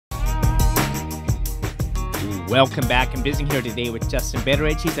Welcome back. I'm visiting here today with Justin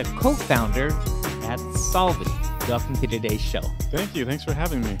Betteridge. He's a co-founder at Solvvy. Welcome to today's show. Thank you. Thanks for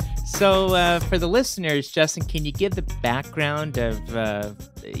having me. So for the listeners, Justin, can you give the background of,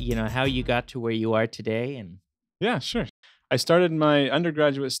 how you got to where you are today? Yeah, sure. I started my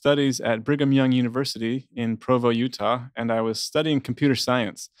undergraduate studies at Brigham Young University in Provo, Utah, and I was studying computer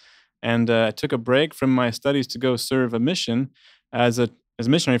science. And I took a break from my studies to go serve a mission as a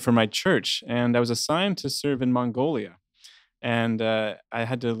missionary for my church. And I was assigned to serve in Mongolia. And I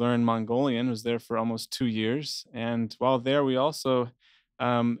had to learn Mongolian, was there for almost 2 years. And while there, we also,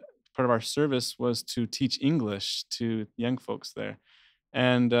 part of our service was to teach English to young folks there.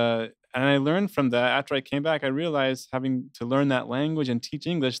 And I learned from that. After I came back, I realized having to learn that language and teach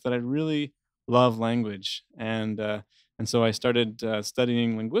English that I really love language. And so I started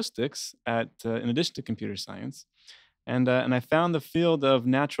studying linguistics in addition to computer science. And I found the field of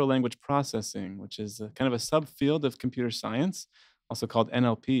natural language processing, which is kind of a subfield of computer science, also called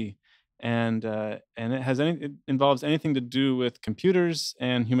NLP. And it involves anything to do with computers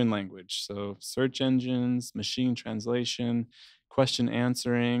and human language. So search engines, machine translation, question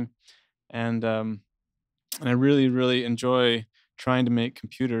answering. And I really, really enjoy trying to make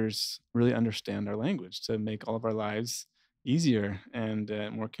computers really understand our language to make all of our lives easier and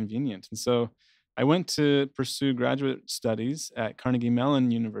more convenient. And so I went to pursue graduate studies at Carnegie Mellon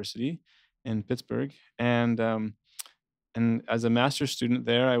University in Pittsburgh. And as a master's student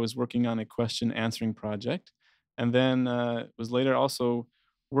there, I was working on a question answering project. And then was later also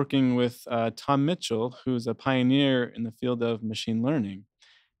working with Tom Mitchell, who's a pioneer in the field of machine learning,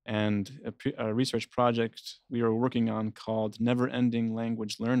 and a research project we were working on called Never Ending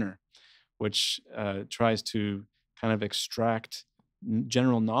Language Learner, which tries to kind of extract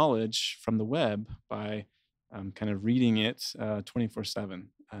general knowledge from the web by kind of reading it 24/7.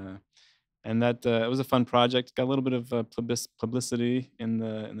 And that it was a fun project. Got a little bit of publicity in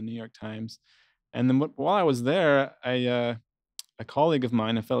the New York Times. And then while I was there, a colleague of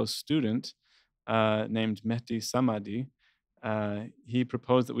mine, a fellow student named Mehdi Samadi, he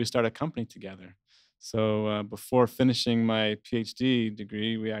proposed that we start a company together. So before finishing my PhD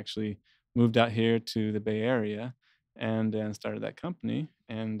degree, we actually moved out here to the Bay Area and started that company.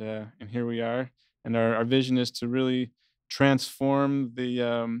 And here we are. And our vision is to really transform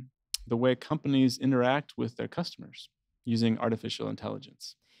the way companies interact with their customers using artificial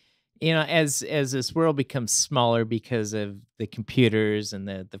intelligence. As this world becomes smaller because of the computers and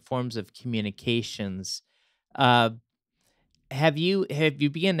the forms of communications, have you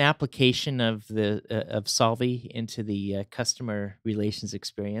begun application of Solvvy into the customer relations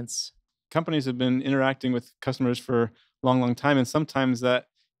experience? Companies have been interacting with customers for a long, long time, and sometimes that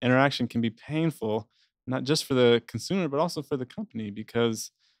interaction can be painful, not just for the consumer, but also for the company,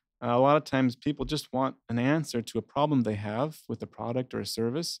 because a lot of times people just want an answer to a problem they have with a product or a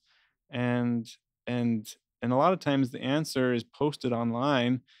service, and and a lot of times the answer is posted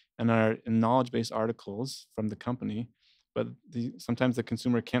online and are in knowledge-based articles from the company, but sometimes the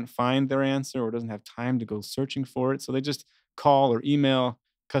consumer can't find their answer or doesn't have time to go searching for it, so they just call or email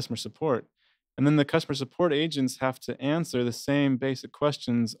customer support. And then the customer support agents have to answer the same basic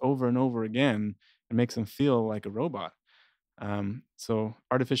questions over and over again. It makes them feel like a robot. So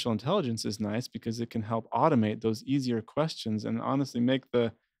artificial intelligence is nice because it can help automate those easier questions and honestly make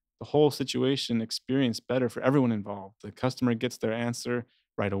the whole situation experience better for everyone involved. The customer gets their answer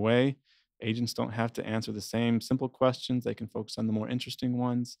right away. Agents don't have to answer the same simple questions. They can focus on the more interesting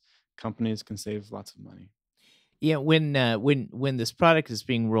ones. Companies can save lots of money. Yeah, when this product is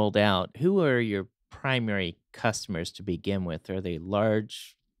being rolled out, who are your primary customers to begin with? Are they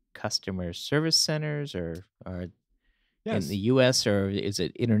large customer service centers, or in Yes. the U.S., or is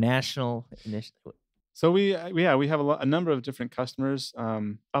it international? So we have a number of different customers: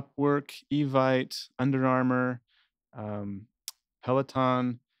 Upwork, Evite, Under Armour, um,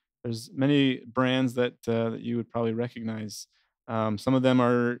 Peloton. There's many brands that you would probably recognize. Some of them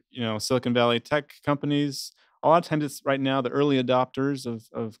are Silicon Valley tech companies. A lot of times it's right now the early adopters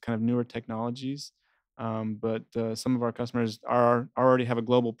of kind of newer technologies. But some of our customers already have a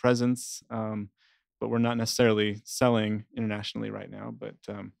global presence, but we're not necessarily selling internationally right now. But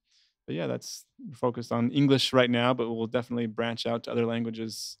yeah, that's focused on English right now, but we'll definitely branch out to other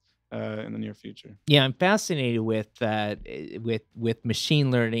languages in the near future. Yeah, I'm fascinated with with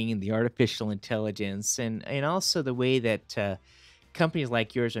machine learning and the artificial intelligence, and also the way that companies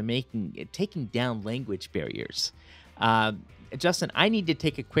like yours are taking down language barriers. Uh, Justin, I need to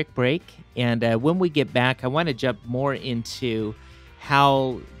take a quick break, and when we get back, I want to jump more into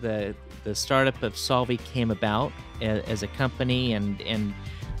how the startup of Solvvy came about as a company, and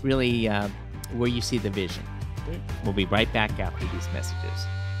really where you see the vision. Great. We'll be right back after these messages.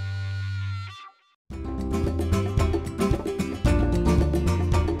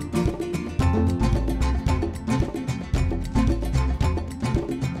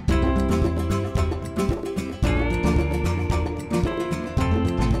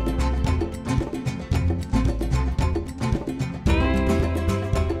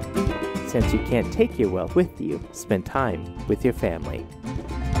 Since you can't take your wealth with you, spend time with your family.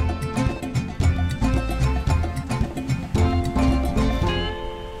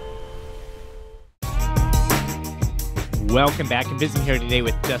 Welcome back. I'm visiting here today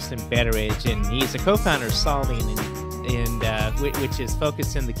with Justin Betteridge, and he's a co-founder of Solving, which is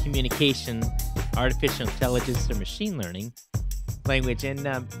focused in the communication, artificial intelligence, or machine learning language. And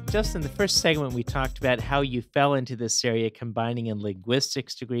Justin, the first segment we talked about how you fell into this area, combining a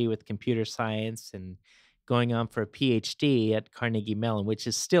linguistics degree with computer science and going on for a PhD at Carnegie Mellon, which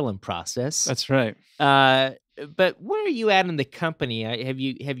is still in process. That's right. But where are you at in the company? Have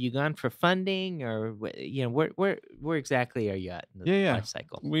you gone for funding, or where exactly are you at in the life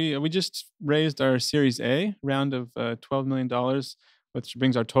cycle? We just raised our Series A round of $12 million, which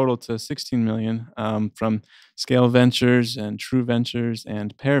brings our total to $16 million from Scale Ventures and True Ventures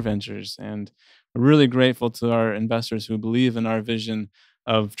and Pear Ventures. And we're really grateful to our investors who believe in our vision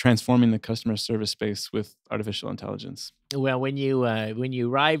of transforming the customer service space with artificial intelligence. Well, when you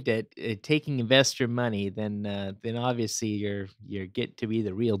arrived at taking investor money, then obviously you're get to be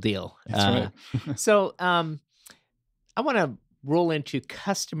the real deal. That's right. So I want to roll into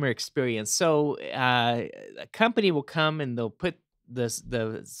customer experience. So a company will come and they'll put the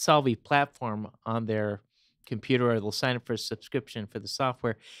Solvvy platform on their computer, or they'll sign up for a subscription for the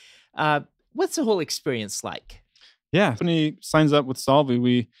software. What's the whole experience like? Yeah, when company signs up with Solvvy,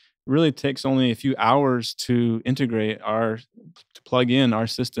 we really takes only a few hours to integrate to plug in our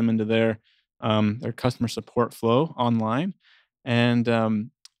system into their customer support flow online, and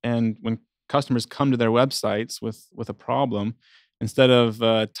when customers come to their websites with a problem, instead of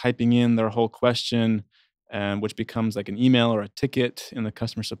typing in their whole question, which becomes like an email or a ticket in the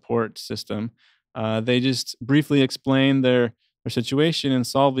customer support system, they just briefly explain their situation, and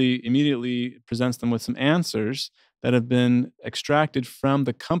Solvvy immediately presents them with some answers that have been extracted from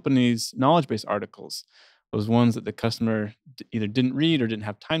the company's knowledge base articles, those ones that the customer either didn't read or didn't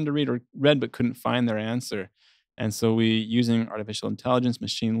have time to read, or read but couldn't find their answer. And so we, using artificial intelligence,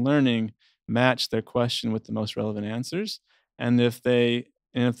 machine learning, match their question with the most relevant answers. And if it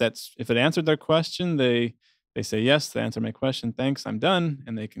answered their question, they say, yes, they answered my question, thanks, I'm done,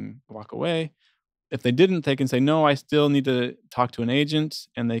 and they can walk away. If they didn't, they can say, no, I still need to talk to an agent,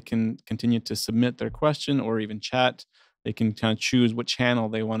 and they can continue to submit their question or even chat. They can kind of choose what channel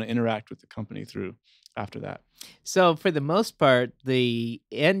they want to interact with the company through after that. So for the most part, the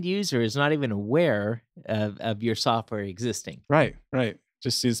end user is not even aware of your software existing. Right.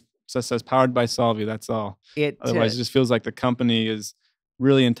 Just says powered by Solvvy, that's all. Otherwise, it just feels like the company is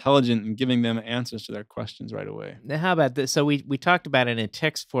really intelligent and giving them answers to their questions right away. Now, how about this? So we talked about it in a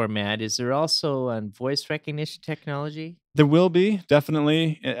text format. Is there also a voice recognition technology? There will be,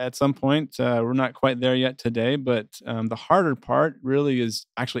 definitely, at some point. We're not quite there yet today, but the harder part really is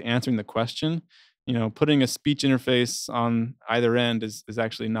actually answering the question. Putting a speech interface on either end is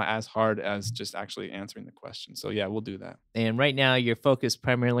actually not as hard as just actually answering the question. So yeah, we'll do that. And right now you're focused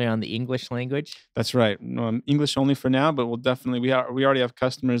primarily on the English language? That's right. English only for now, but we'll definitely, we already have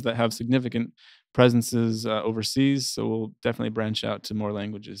customers that have significant presences overseas, so we'll definitely branch out to more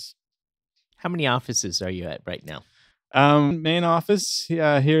languages. How many offices are you at right now? Main office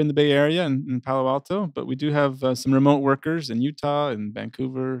here in the Bay Area in Palo Alto, but we do have some remote workers in Utah and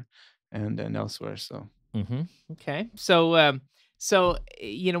Vancouver and elsewhere. So okay. So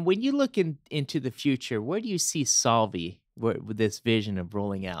when you look into the future, where do you see Solvvy with this vision of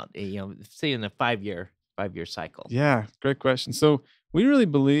rolling out? Say in a five-year cycle. Yeah, great question. So we really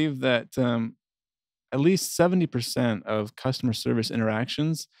believe that at least 70% of customer service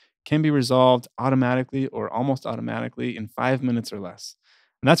interactions can be resolved automatically or almost automatically in 5 minutes or less.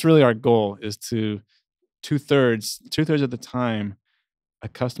 And that's really our goal, is to two-thirds of the time, a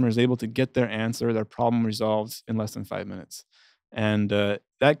customer is able to get their answer, their problem resolved in less than 5 minutes. And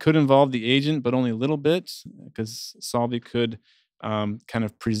that could involve the agent, but only a little bit, because Solvvy could kind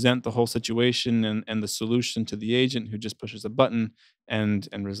of present the whole situation and the solution to the agent, who just pushes a button and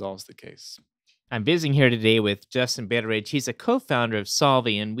resolves the case. I'm visiting here today with Justin Betteridge. He's a co-founder of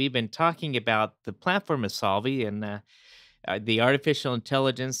Solvvy, and we've been talking about the platform of Solvvy and the artificial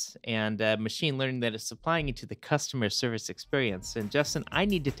intelligence and machine learning that is applying into the customer service experience. And Justin, I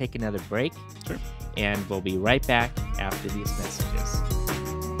need to take another break. Sure. And we'll be right back after these messages.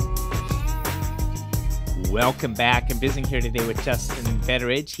 Welcome back. I'm visiting here today with Justin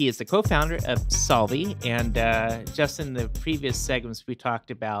Betteridge. He is the co-founder of Solvi. And Justin, in the previous segments, we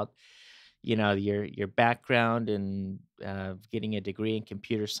talked about, your background and getting a degree in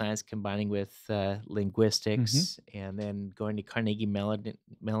computer science, combining with Hmm. linguistics, and then going to Carnegie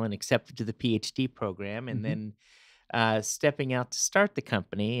Mellon, accepted to the PhD program, and Hmm. then stepping out to start the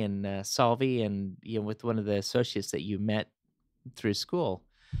company and Solvi, and with one of the associates that you met through school.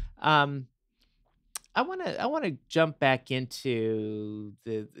 Um, I want to jump back into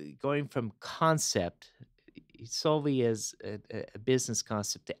the going from concept, solely as a business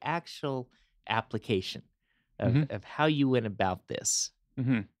concept, to actual application of Hmm. of how you went about this.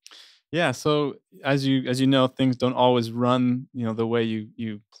 Hmm. Yeah. So as you know, things don't always run the way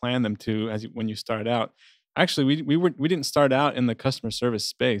you plan them to when you start out. Actually, we didn't start out in the customer service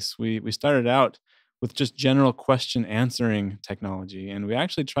space. We started out with just general question answering technology, and we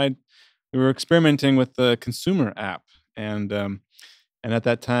actually tried. We were experimenting with the consumer app, and and at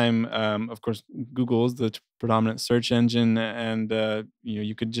that time, of course, Google is the predominant search engine, and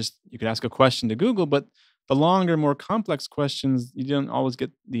you could ask a question to Google, but the longer, more complex questions, you don't always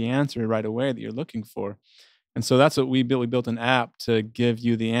get the answer right away that you're looking for. And so that's what we built. We built an app to give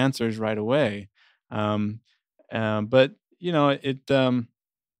you the answers right away. Um, but it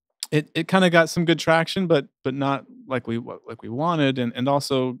kind of got some good traction, but not like we wanted, and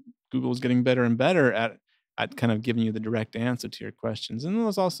also Google was getting better and better at kind of giving you the direct answer to your questions. And there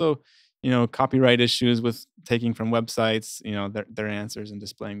was also copyright issues with taking from websites their answers and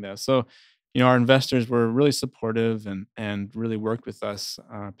displaying those. So our investors were really supportive and really worked with us.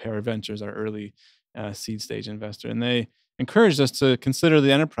 Para Ventures, our early seed stage investor, and they encouraged us to consider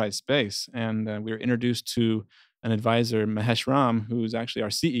the enterprise space. And we were introduced to an advisor, Mahesh Ram, who's actually our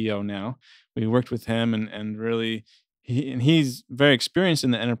CEO now. We worked with him, and really, he's very experienced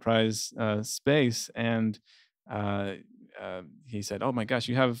in the enterprise space. And uh, he said, "Oh my gosh,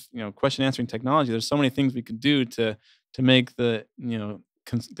 you have question answering technology. There's so many things we could do to make the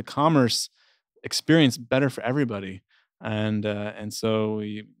commerce experience better for everybody." And so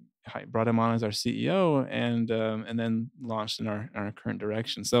we brought him on as our CEO, and then launched in our current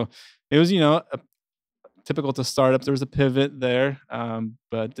direction. So it was typical to startups. There was a pivot there,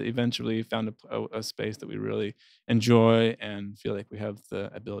 but eventually found a space that we really enjoy and feel like we have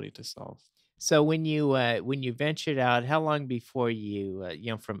the ability to solve. So when you ventured out, how long before you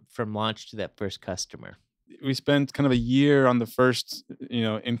from launch to that first customer? We spent kind of a year on the first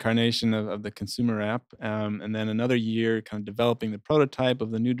incarnation of the consumer app, and then another year kind of developing the prototype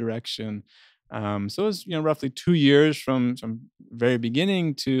of the new direction. So it was roughly 2 years from very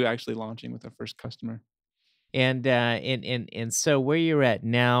beginning to actually launching with our first customer. And so where you're at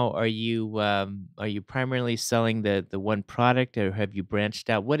now, are you primarily selling the one product, or have you branched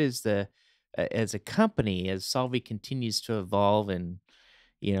out? What is the as a company, as Solvi continues to evolve and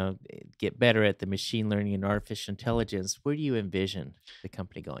get better at the machine learning and artificial intelligence, where do you envision the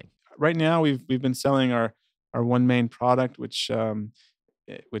company going? Right now, we've been selling our one main product, which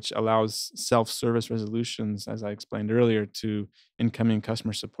allows self-service resolutions, as I explained earlier, to incoming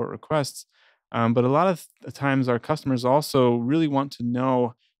customer support requests. But a lot of the times, our customers also really want to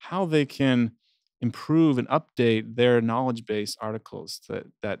know how they can improve and update their knowledge base articles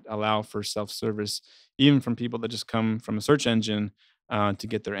that allow for self-service, even from people that just come from a search engine to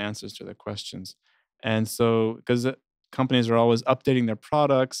get their answers to their questions. And so, because companies are always updating their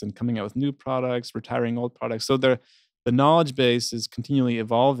products and coming out with new products, retiring old products, so the knowledge base is continually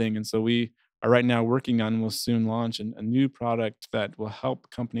evolving. And so we are right now working on and will soon launch a new product that will help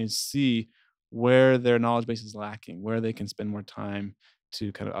companies see where their knowledge base is lacking, where they can spend more time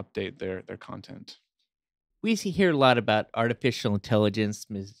to kind of update their content. Hear a lot about artificial intelligence,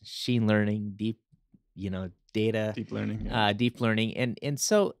 machine learning, data, Deep learning, yeah. deep learning, and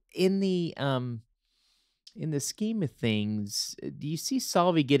so in the scheme of things, do you see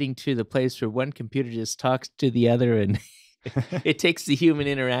Solvi getting to the place where one computer just talks to the other and it takes the human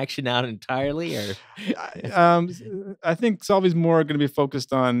interaction out entirely, or I think Solvay's more going to be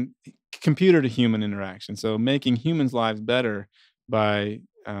focused on computer to human interaction. So making humans' lives better by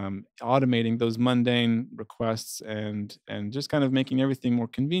automating those mundane requests and just kind of making everything more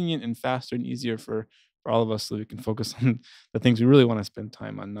convenient and faster and easier for all of us, so we can focus on the things we really want to spend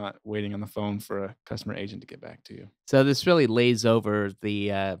time on, not waiting on the phone for a customer agent to get back to you. so this really lays over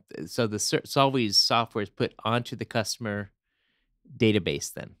so the Solvi's software is put onto the customer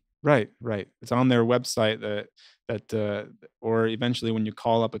database then. Right, right. It's on their website or eventually when you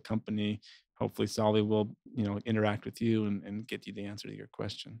call up a company, hopefully Solvay will, interact with you and get you the answer to your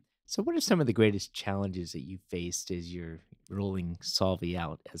question. So what are some of the greatest challenges that you faced as you're rolling Solvi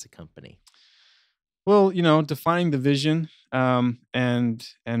out as a company? Well, defining the vision, and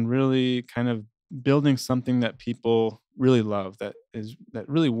really kind of building something that people really love, that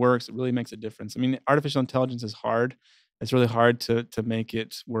really works, it really makes a difference. I mean, artificial intelligence is hard. It's really hard to make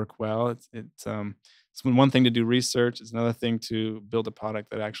it work well. It's one thing to do research. It's another thing to build a product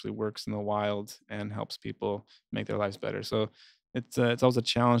that actually works in the wild and helps people make their lives better. So it's always a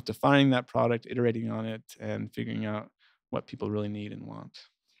challenge defining that product, iterating on it, and figuring out what people really need and want.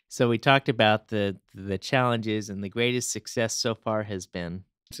 So we talked about the challenges, and the greatest success so far has been.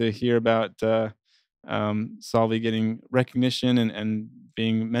 To hear about Solvay getting recognition and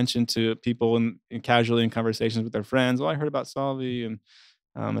being mentioned to people in casually in conversations with their friends. Oh, I heard about Solvay,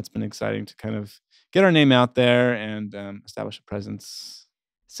 and it's been exciting to kind of get our name out there and establish a presence.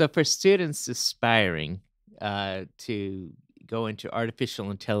 So for students aspiring to go into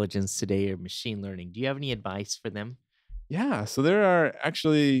artificial intelligence today or machine learning, do you have any advice for them? Yeah, so there are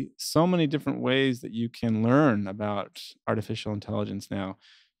actually so many different ways that you can learn about artificial intelligence now.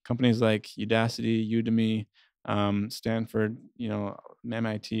 Companies like Udacity, Udemy, Stanford,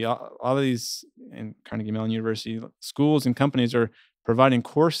 MIT, all of these, and Carnegie Mellon University schools and companies are providing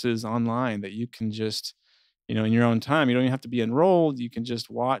courses online that you can just, in your own time. You don't even have to be enrolled. You can just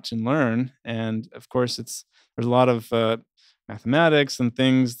watch and learn. And of course, there's a lot of mathematics and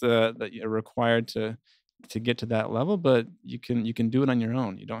things that are required to get to that level, but you can do it on your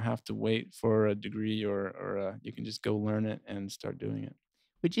own. You don't have to wait for a degree, or you can just go learn it and start doing it.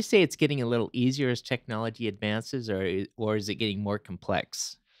 Would you say it's getting a little easier as technology advances, or is it getting more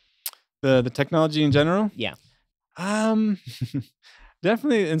complex? The technology in general, Yeah. um,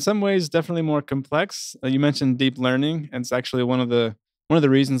 definitely in some ways, definitely more complex. You mentioned deep learning, and it's actually one of the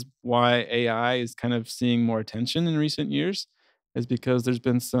reasons why AI is kind of seeing more attention in recent years, is because there's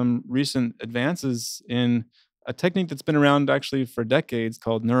been some recent advances in a technique that's been around actually for decades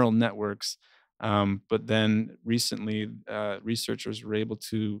called neural networks. But then recently, researchers were able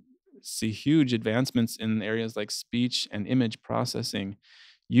to see huge advancements in areas like speech and image processing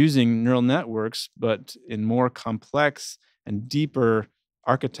using neural networks, but in more complex and deeper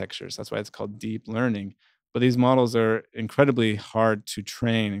architectures. That's why it's called deep learning. But these models are incredibly hard to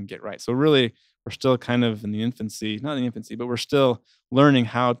train and get right. So really, we're still kind of in the infancy, not in the infancy, but we're still learning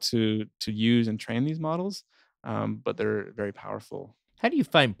how to use and train these models. But they're very powerful. How do you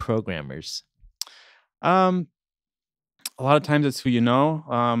find programmers? Um, a lot of times it's who you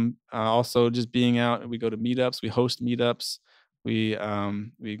know. Also, just being out, we go to meetups, we host meetups, we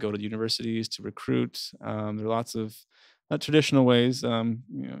go to universities to recruit. There are lots of traditional ways.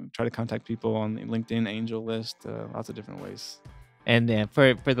 Try to contact people on the LinkedIn Angel list. Lots of different ways. And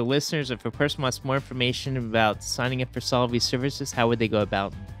for the listeners, if a person wants more information about signing up for Solvay services, how would they go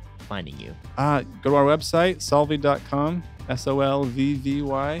about finding you? Go to our website, solvy.com,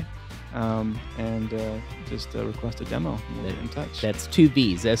 Solvvy, and just request a demo. We'll get in touch. That's two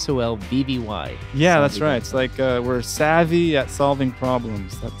V's, SOLVVY. Yeah, that's right. It's Solvay.com. like we're savvy at solving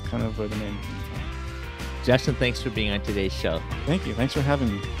problems. That's kind of where the name came from. Justin, thanks for being on today's show. Thank you. Thanks for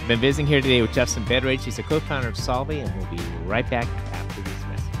having me. I've been visiting here today with Justin Bedridge. He's a co-founder of Solvay, and we'll be right back after this.